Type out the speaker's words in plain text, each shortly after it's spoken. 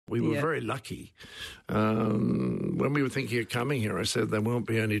We were very lucky. When we were thinking of coming here, I said there won't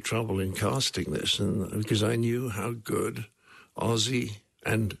be any trouble in casting this, and because I knew how good Aussie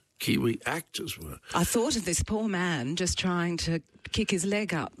and Kiwi actors were. I thought of this poor man just trying to kick his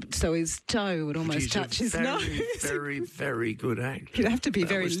leg up so his toe would almost touch his nose. Very, very good actor. You'd have to be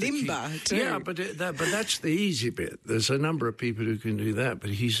very limber too. Yeah, but that's the easy bit. There's a number of people who can do that, but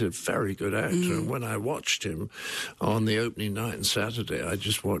he's a very good actor. And when I watched him on the opening night on Saturday, I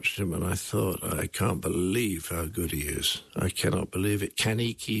just watched him and I thought, I can't believe how good he is. I cannot believe it. Can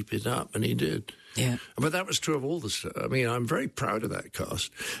he keep it up? And he did. Yeah. But that was true of all the stuff. I mean, I'm very proud of that cast.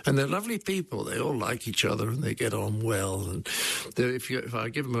 And they're lovely people. They all like each other and they get on well. And if I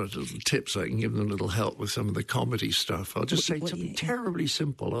give them a little tips, I can give them a little help with some of the comedy stuff. I'll just say something terribly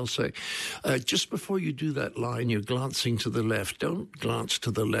simple. I'll say, just before you do that line, you're glancing to the left. Don't glance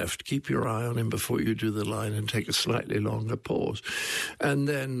to the left. Keep your eye on him before you do the line and take a slightly longer pause. And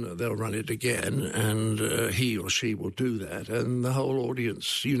then they'll run it again, and he or she will do that. And the whole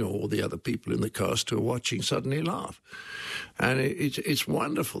audience, all the other people in the cast who are watching suddenly laugh. And it's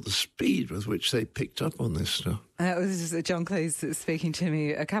wonderful, the speed with which they picked up on this stuff. That was John Cleese speaking to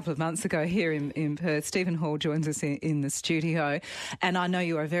me a couple of months ago here in Perth. Stephen Hall joins us in the studio. And I know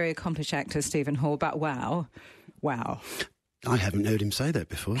you are a very accomplished actor, Stephen Hall, but wow. I haven't heard him say that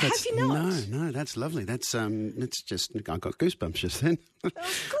before. Have you not? No, that's lovely. That's just, I got goosebumps just then. Oh,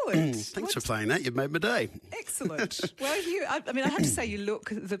 good. Thanks for playing that. You've made my day. Excellent. Well, I have to say you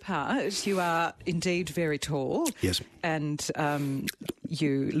look the part. You are indeed very tall. Yes. And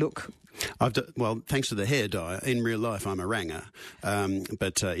you look... thanks to the hair dye. In real life, I'm a ranger.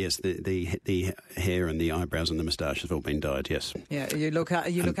 But yes, the hair and the eyebrows and the moustache have all been dyed, yes. Yeah, you look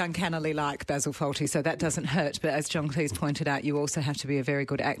uncannily like Basil Fawlty, so that doesn't hurt. But as John Cleese pointed out, you also have to be a very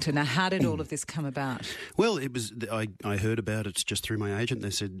good actor. Now, how did all of this come about? Well, it was I heard about it just through my agent.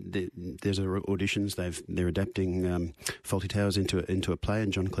 They said there's auditions. They're adapting Fawlty Towers into a play,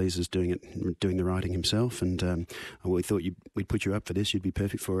 and John Cleese is doing the writing himself. And we thought we'd put you up for this. You'd be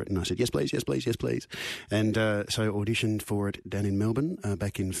perfect for it. And I said, yes, please. And so I auditioned for it down in Melbourne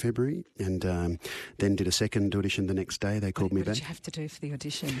back in February, and then did a second audition the next day. They called me back. What did you have to do for the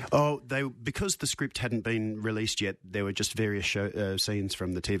audition? Oh, because the script hadn't been released yet, there were just various scenes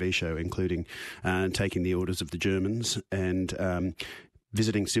from the TV show, including taking the orders of the Germans and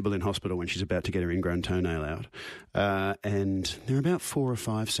visiting Sybil in hospital when she's about to get her ingrown toenail out. And there were about 4 or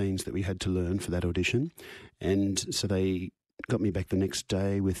 5 scenes that we had to learn for that audition. And so they got me back the next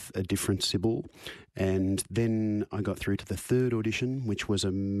day with a different Sybil. And then I got through to the third audition, which was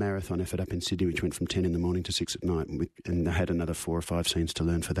a marathon effort up in Sydney, which went from 10 in the morning to 6 at night. And I had another 4 or 5 scenes to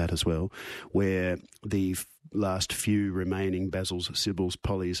learn for that as well, where the last few remaining Basils, Sybils,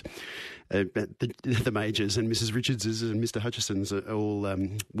 Pollys, the Majors and Mrs. Richardses and Mr. Hutchisons all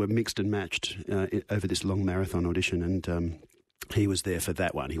were mixed and matched over this long marathon audition. And he was there for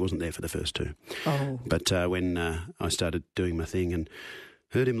that one. He wasn't there for the first 2. Oh. But when I started doing my thing and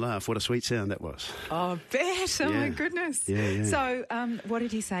heard him laugh, what a sweet sound that was. Oh, I bet. Oh, my goodness. Yeah. So what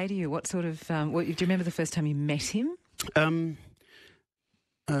did he say to you? What sort of... do you remember the first time you met him?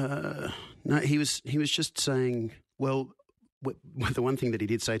 No, he was just saying, well... The one thing that he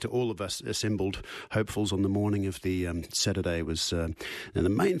did say to all of us assembled hopefuls on the morning of the Saturday was, now the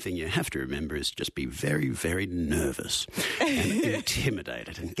main thing you have to remember is just be very, very nervous and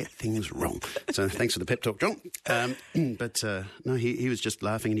intimidated and get things wrong. So thanks for the pep talk, John. But no, he was just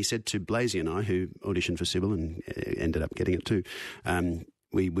laughing, and he said to Blasey and I, who auditioned for Sybil and ended up getting it too,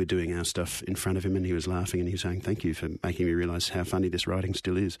 we were doing our stuff in front of him, and he was laughing and he was saying, thank you for making me realise how funny this writing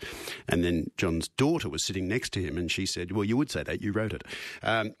still is. And then John's daughter was sitting next to him and she said, well, you would say that, you wrote it.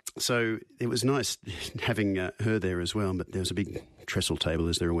 So it was nice having her there as well, but there was a big trestle table,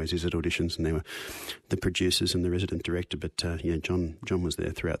 as there always is at auditions, and there were the producers and the resident director, but John was there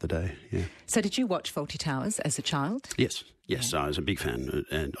throughout the day, yeah. So did you watch Fawlty Towers as a child? Yes, I was a big fan,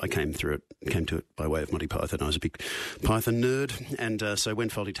 and I came to it by way of Monty Python. I was a big Python nerd, and so when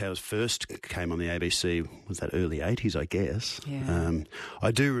Fawlty Towers first came on the ABC, was that early 80s, I guess? Yeah.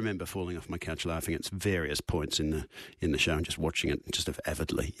 I do remember falling off my couch laughing at various points in the show and just watching it just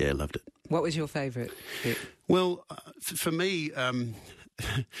avidly. Yeah, loved it. What was your favourite bit? Well, for me...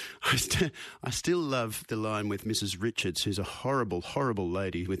 I still love the line with Mrs. Richards, who's a horrible, horrible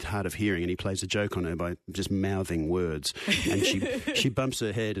lady with hard of hearing, and he plays a joke on her by just mouthing words. And she bumps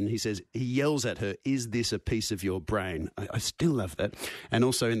her head, and he yells at her, "Is this a piece of your brain?" I still love that. And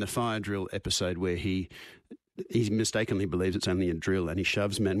also in the fire drill episode where he mistakenly believes it's only a drill, and he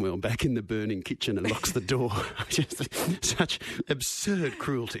shoves Manuel back in the burning kitchen and locks the door. Just such absurd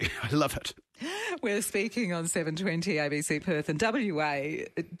cruelty. I love it. We're speaking on 720 ABC Perth and WA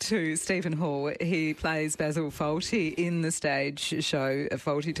to Stephen Hall. He plays Basil Fawlty in the stage show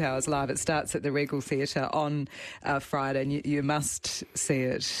Fawlty Towers Live. It starts at the Regal Theatre on Friday, and you must see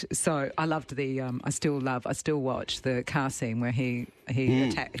it. So I loved I still watch the car scene where he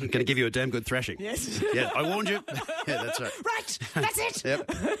attacked. Going to give you a damn good thrashing. Yes. Yeah, I warned you. Yeah, that's right. Right, that's it.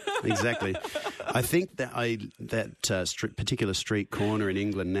 Yep, exactly. I think that particular street corner in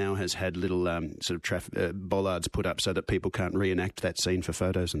England now has had little bollards put up so that people can't reenact that scene for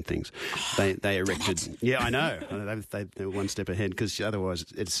photos and things. They erected. Yeah, I know. They were one step ahead because otherwise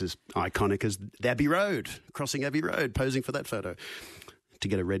it's as iconic as Abbey Road, crossing Abbey Road, posing for that photo. To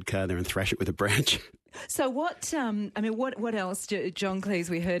get a red car there and thrash it with a branch. So what else, John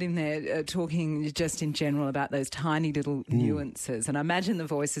Cleese, we heard him there talking just in general about those tiny little nuances, and I imagine the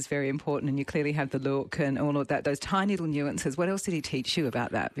voice is very important and you clearly have the look and all of that, those tiny little nuances. What else did he teach you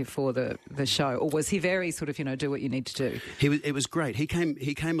about that before the show? Or was he very sort of, do what you need to do? It was great. He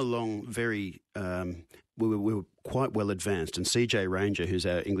came along very... We were quite well advanced, and CJ Ranger, who's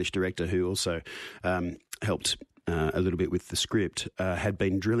our English director, who also helped a little bit with the script, had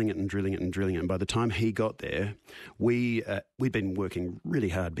been drilling it. And by the time he got there, we'd been working really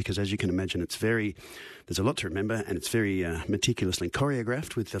hard because, as you can imagine, there's a lot to remember, and it's very meticulously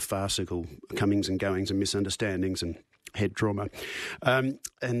choreographed with the farcical comings and goings and misunderstandings and head trauma.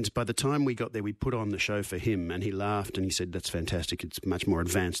 And by the time we got there, we put on the show for him, and he laughed and he said, "That's fantastic. It's much more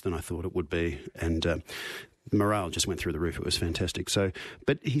advanced than I thought it would be." And morale just went through the roof. It was fantastic. So,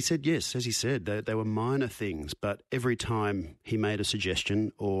 but he said, yes, as he said, they were minor things, but every time he made a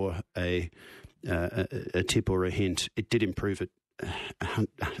suggestion or a tip or a hint, it did improve it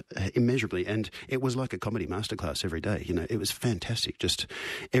immeasurably, and it was like a comedy masterclass every day. It was fantastic. Just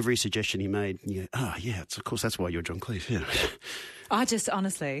every suggestion he made, of course, that's why you're John Cleese. Yeah. I just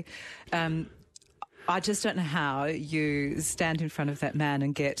honestly, I just don't know how you stand in front of that man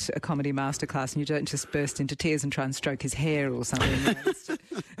and get a comedy masterclass and you don't just burst into tears and try and stroke his hair or something.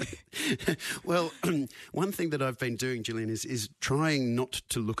 Well, one thing that I've been doing, Gillian, is trying not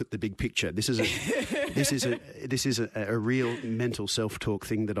to look at the big picture. This is a real mental self-talk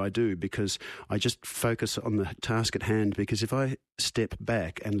thing that I do because I just focus on the task at hand, because if I step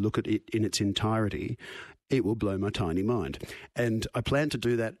back and look at it in its entirety, it will blow my tiny mind. And I plan to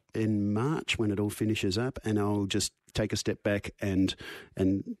do that in March when it all finishes up, and I'll just take a step back and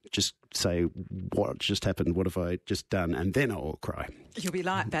just say, what just happened? What have I just done? And then I'll cry. You'll be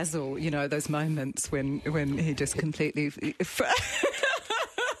like Basil, those moments when he just completely...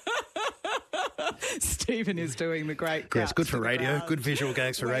 Stephen is doing the great crouch. Yes, good for radio. Good visual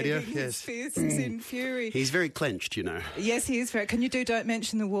gags for radio. Yes. His fists in fury. He's very clenched, Yes, he is very... Can you do Don't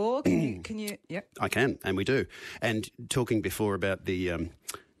Mention the War? Can you? Yep. I can, and we do. And talking before about the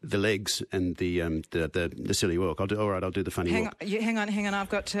legs and the silly walk. I'll do the funny walk. Hang on. I've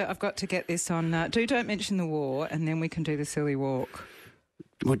got to get this on. Don't Mention the War, and then we can do the silly walk.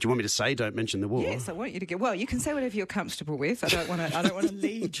 What do you want me to say? Don't mention the war. Yes, I want you to get. Well, you can say whatever you're comfortable with. I don't want to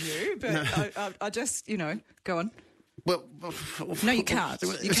lead you, but no. I just go on. Well, no, you can't.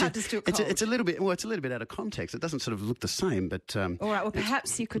 You can't just do it cold. It's a little bit. Well, it's a little bit out of context. It doesn't sort of look the same. But all right. Well,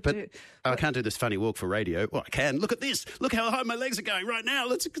 perhaps you could do. I can't do this funny walk for radio. Well, I can. Look at this. Look how high my legs are going right now.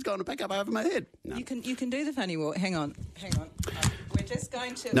 Let's go on and back up over my head. No. You can do the funny walk. Hang on. We're just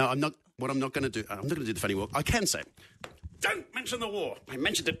going to. No, I'm not. What I'm not going to do. I'm not going to do the funny walk. I can say, don't mention the war. I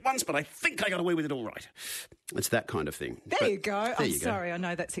mentioned it once, but I think I got away with it all right. It's that kind of thing. There you go. I'm sorry. I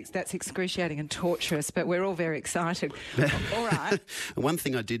know that's excruciating and torturous, but we're all very excited. All right. One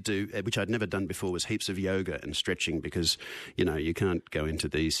thing I did do, which I'd never done before, was heaps of yoga and stretching because, you can't go into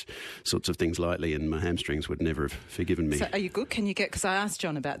these sorts of things lightly, and my hamstrings would never have forgiven me. So are you good? Can you get... Because I asked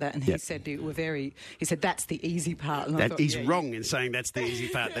John about that, and he said you were very... He said, that's the easy part. And he's wrong in saying that's the easy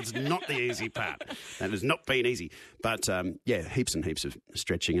part. That's not the easy part. That has not been easy. But, heaps and heaps of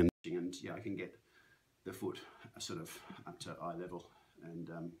stretching. And I can get the foot sort of up to eye level. And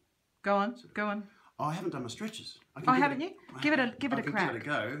Go on. Oh, I haven't done my stretches. Haven't you? Give it a crack. Give it a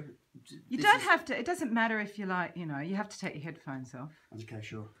go. You don't have to. It doesn't matter if you like. You have to take your headphones off. Okay,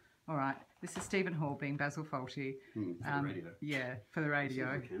 sure. All right. This is Stephen Hall being Basil Fawlty. For the radio. Yeah, for the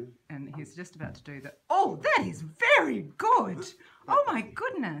radio. And he's just about to do that. Oh, that is very good. Oh, my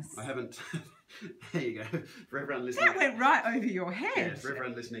goodness. I haven't... There you go. For everyone listening... That went right over your head. Yeah, for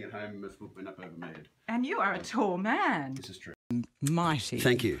everyone listening at home, my foot went up over my head. And you are a tall man. This is true. Mighty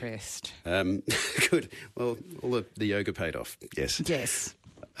Thank impressed. You. Good. Well, all the yoga paid off. Yes. Yes.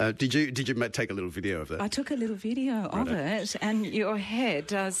 Did you take a little video of that? I took a little video of it, and your head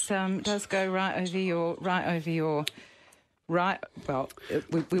does go right over your right? Well,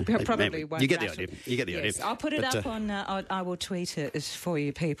 we probably won't. You get the idea. You get the yes, idea. I'll put it up on. I will tweet it for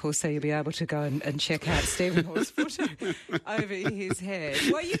you people, so you'll be able to go and check out Stephen Hall's photo over his head.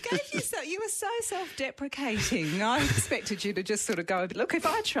 Well, you were so self-deprecating. I expected you to just sort of go, look, if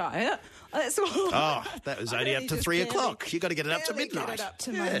I try it, that's all. Oh, that was only up to 3 o'clock. You've got to get it up to midnight. Get it up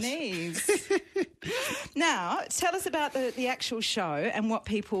to my knees. Now, tell us about the actual show and what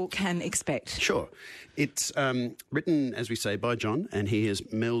people can expect. Sure. It's written, as we say, by John, and he has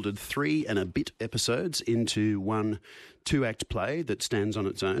melded 3 and a bit episodes into one 2-act play that stands on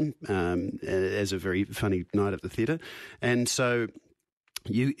its own as a very funny night at the theatre. And so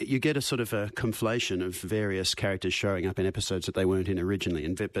you get a sort of a conflation of various characters showing up in episodes that they weren't in originally,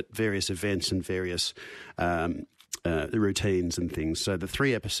 but various events and various the routines and things. So the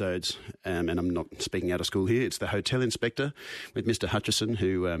 3 episodes, and I'm not speaking out of school here, it's the hotel inspector with Mr. Hutchison,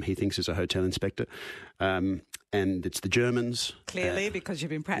 who he thinks is a hotel inspector, and it's the Germans. Clearly, because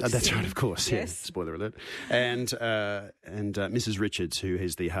you've been practicing. That's right, of course, yes. Yeah, spoiler alert. And Mrs. Richards, who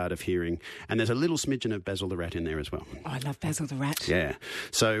is the hard of hearing. And there's a little smidgen of Basil the Rat in there as well. Oh, I love Basil the Rat. Yeah.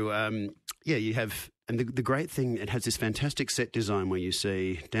 So, you have... And the great thing, it has this fantastic set design where you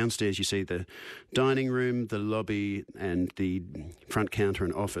see, downstairs you see the dining room, the lobby and the front counter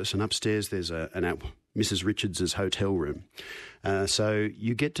and office, and upstairs there's Mrs. Richards' hotel room. So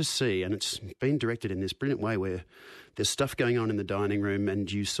you get to see, and it's been directed in this brilliant way where there's stuff going on in the dining room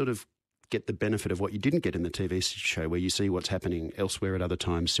and you sort of get the benefit of what you didn't get in the TV show, where you see what's happening elsewhere at other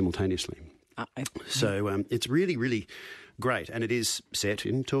times simultaneously. So it's really, really great, and it is set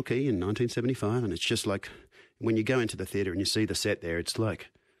in Torquay in 1975, and it's just like when you go into the theatre and you see the set there, it's like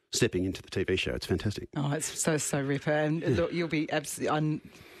stepping into the TV show. It's fantastic. Oh, it's so ripper, and look, you'll be absolutely.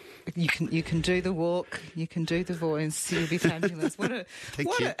 You can do the walk, you can do the voice, you'll be fabulous.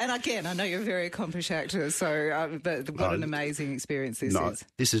 And again, I know you're a very accomplished actor, so but what an amazing experience this is.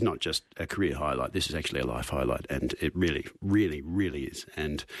 This is not just a career highlight. This is actually a life highlight, and it really, really, really is.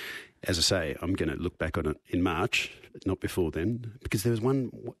 And as I say, I'm going to look back on it in March, not before then, because there was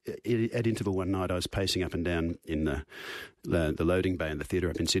at interval one night I was pacing up and down in the loading bay in the theatre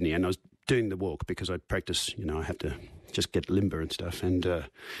up in Sydney, and I was doing the walk because I practice, I have to just get limber and stuff, and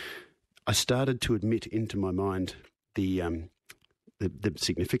I started to admit into my mind the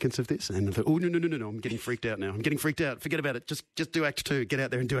significance of this, and I thought, oh, no, I'm getting freaked out now. I'm getting freaked out. Forget about it. Just do Act 2. Get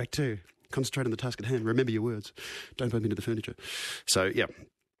out there and do Act 2. Concentrate on the task at hand. Remember your words. Don't bump into the furniture. So, yeah.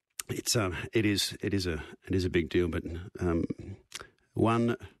 It is a big deal, but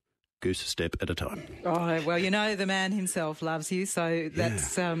one goose step at a time. Oh well, the man himself loves you, so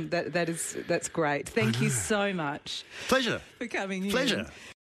that's that's great. Thank you so much. Pleasure for coming in. Pleasure.